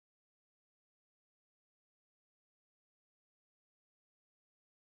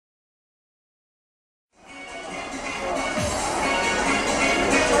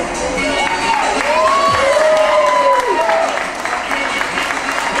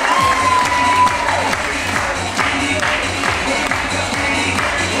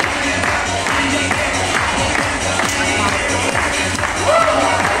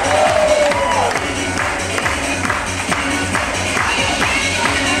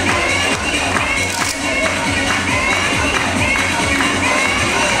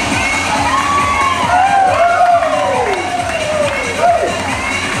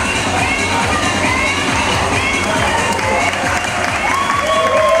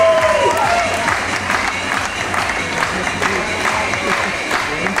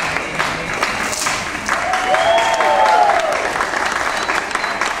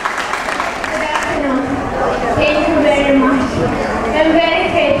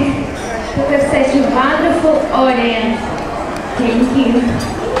audience. Thank you.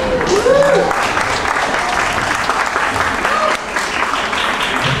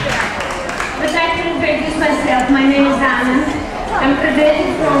 I'd like to introduce myself. My name is Anna. I'm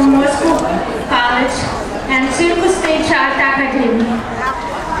graduated from Moscow College and Circus Stage Art Academy.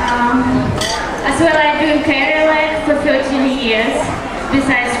 As well, I do Kerala for 13 years,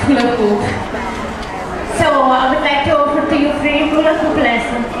 besides hula hoop. So I would like to offer to you free hula hoop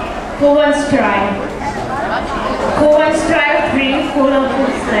lesson. Who wants to try? Who wants to try free hula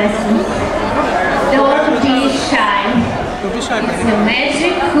hoop lesson? Don't be shy. It's a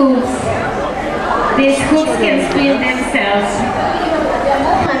magic hoops. These hoops can spin themselves.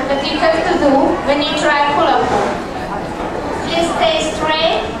 What you have to do when you try hula hoop? Please stay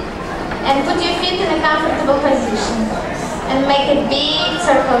straight and put your feet in a comfortable position. And make a big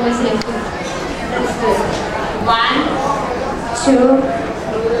circle with your feet. Let's do it. 1, 2,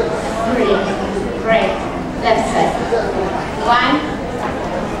 3. Great. Left side. 1,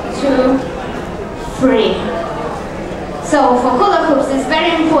 2, 3. So for hula hoops, it's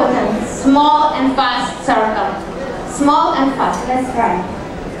very important. Small and fast circle. Small and fast. Let's try.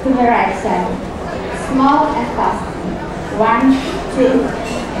 To the right side. Small and fast. 1, 2,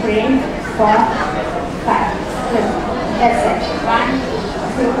 3, 4, 5. Good. That's it. 1,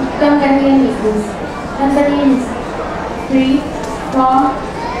 2. Don't bend your knees, please. Don't bend your knees. 3, 4,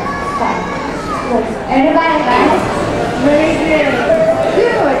 5. Good. Everybody, guys. Very good.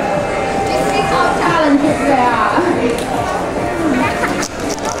 Good. You see how talented they are.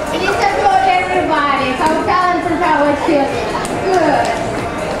 Please applaud everybody. How talented our children. Good.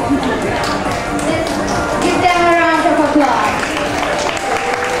 Let's give them a round of applause.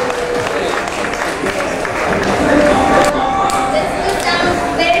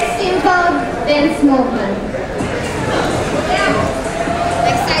 Dance movement.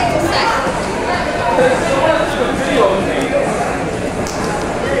 Like side to side.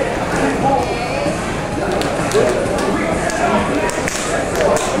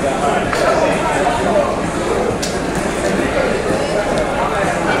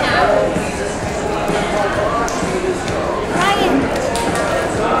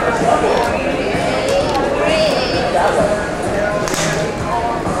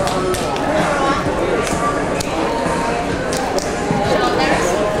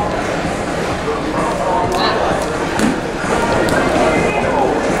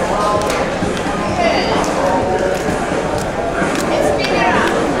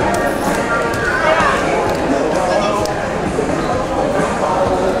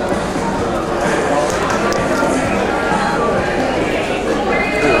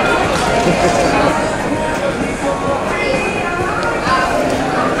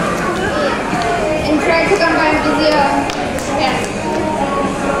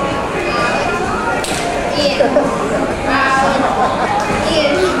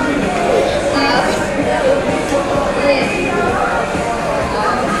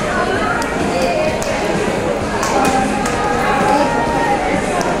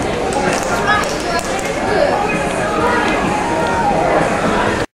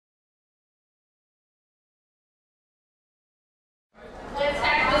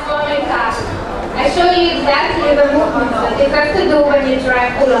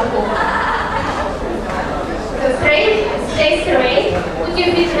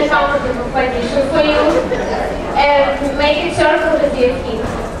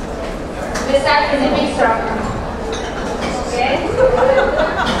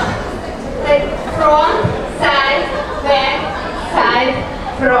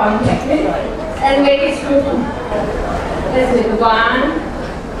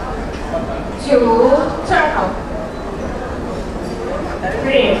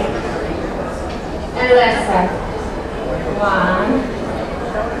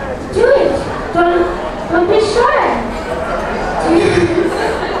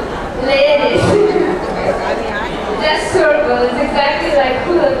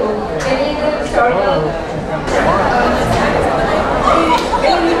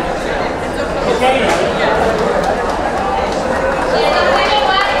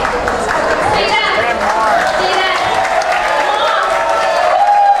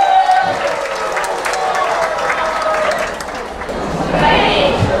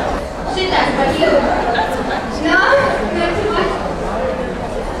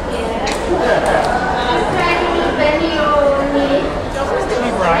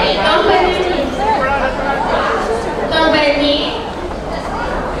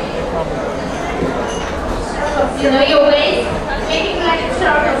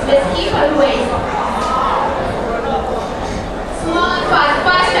 Small, fast,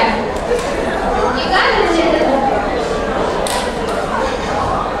 faster. You got it.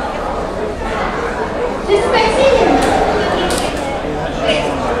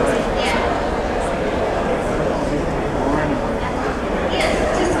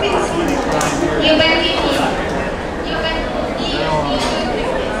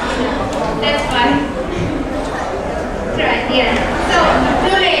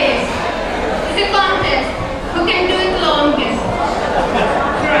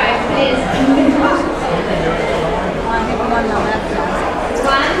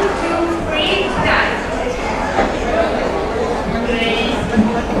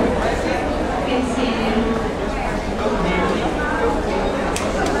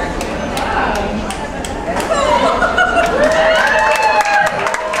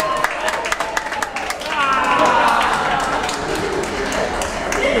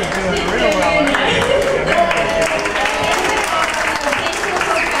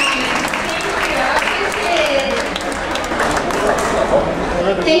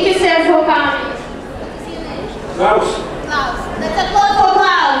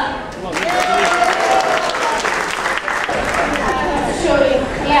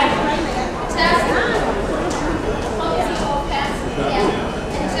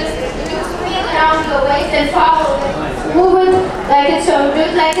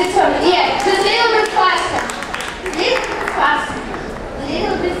 like a turtle. Yeah, just a little bit faster. A little bit faster. A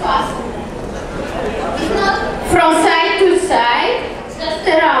little bit faster. It's not from side to side. Just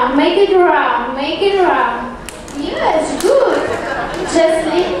around. Make it round. Make it round. Yes, good. Just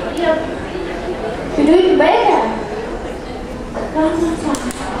little. You do it better. One more time.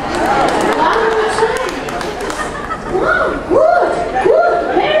 One more time. Wow, good. Good.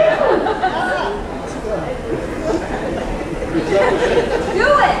 Very good. Do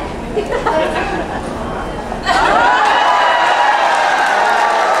it!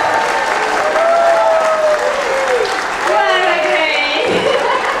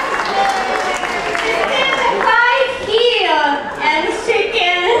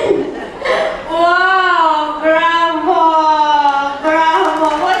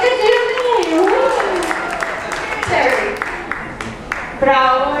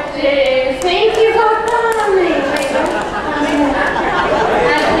 Bravo, James. Thank you for coming.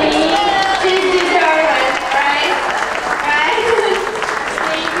 I think she deserves it, right? Right?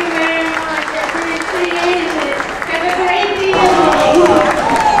 Thank you very much. I appreciate it. Have a great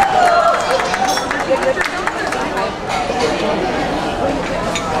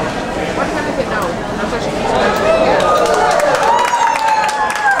What time is it now? That's what she keeps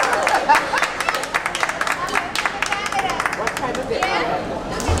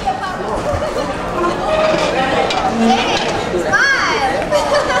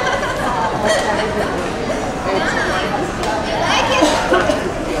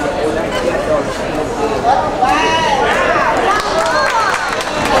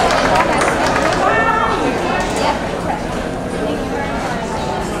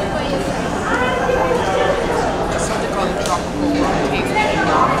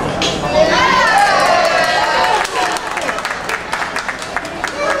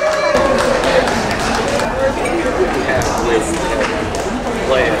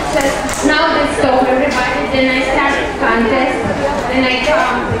Now let's go, everybody. Then I start the contest. Then I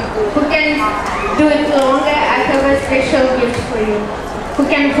come. Who can do it longer? I have a special gift for you. Who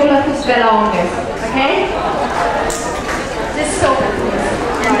can pull up the longest? Okay? Just stop it, please.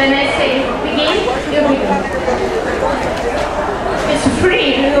 And then I say, begin. You begin. It's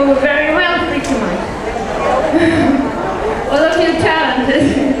free. You're very